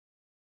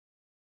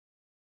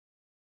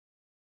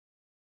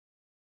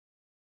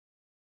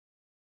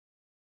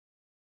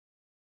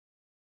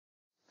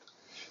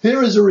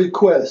Here is a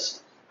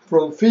request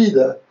from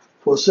Fida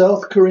for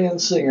South Korean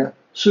singer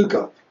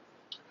Suga.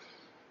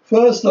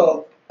 First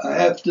off, I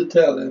have to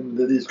tell him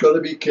that he's got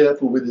to be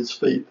careful with his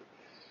feet.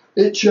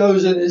 It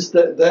shows in his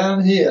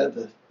down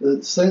here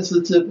the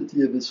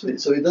sensitivity of his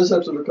feet, so he does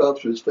have to look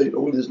after his feet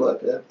all his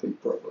life to have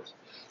feet problems.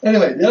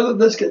 Anyway,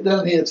 let's get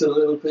down here to the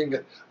little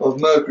finger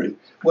of Mercury.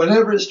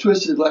 Whenever it's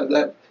twisted like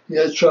that, he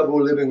has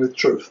trouble living with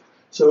truth.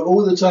 So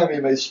all the time he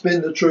may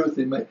spin the truth,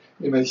 he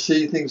may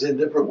see things in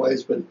different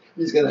ways, but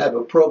he's going to have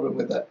a problem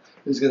with that.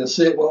 He's going to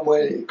see it one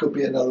way, it could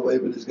be another way,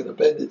 but he's going to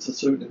bend it to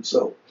suit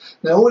himself.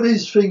 Now all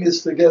these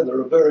fingers together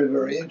are very,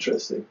 very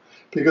interesting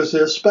because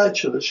they're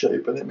spatula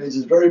shape, and it means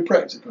it's very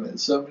practical in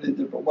so many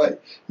different ways.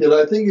 Yet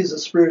I think he's a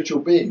spiritual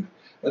being,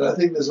 and I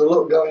think there's a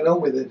lot going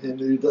on within him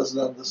that he doesn't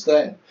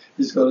understand.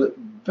 He's got a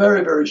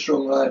very, very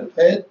strong line of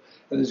head,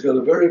 and he's got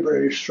a very,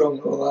 very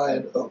strong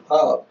line of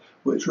heart,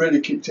 which really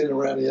kicked in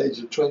around the age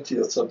of 20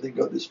 or something,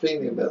 got this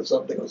feeling about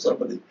something or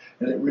somebody,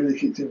 and it really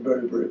kicked in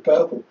very, very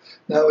powerful.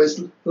 Now,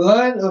 his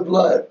line of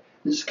life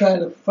is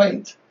kind of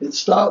faint. It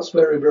starts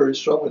very, very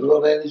strong with a lot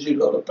of energy,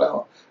 a lot of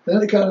power.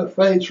 Then it kind of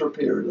fades for a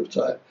period of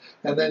time,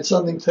 and then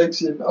something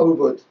takes him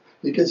over.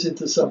 He gets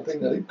into something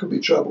that it could be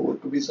trouble,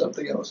 it could be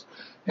something else.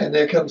 And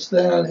there comes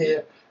down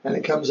here, and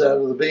it comes out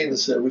of the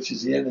Venus there, which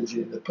is the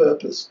energy and the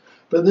purpose.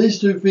 But these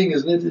two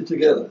fingers knitted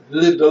together. He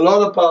lived a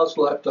lot of past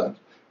lifetimes,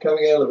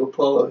 coming out of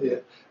Apollo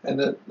here, and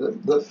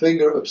the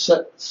finger of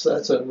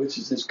Saturn, which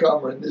is his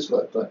karma in this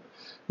lifetime.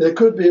 There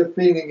could be a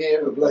feeling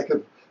here of lack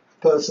of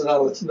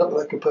personality, not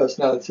lack of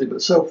personality,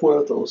 but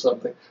self-worth or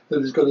something, that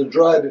he's got to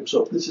drive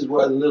himself. This is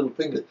why the little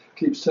finger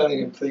keeps telling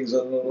him things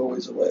are not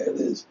always the way it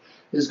is.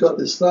 He's got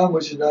this thumb,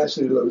 which is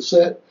nicely low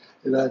set.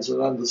 It has an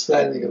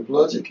understanding of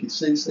logic. He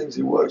sees things,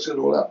 he works it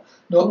all out.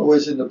 Not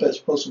always in the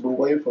best possible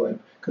way for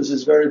him, because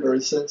it's very,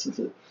 very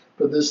sensitive.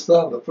 But this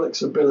thumb, the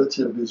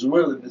flexibility of his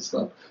will in this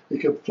thumb, he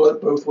can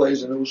float both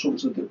ways in all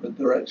sorts of different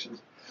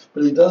directions.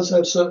 But he does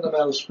have a certain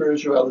amount of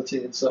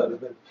spirituality inside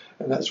of him,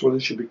 and that's what he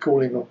should be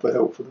calling on for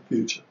help for the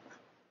future.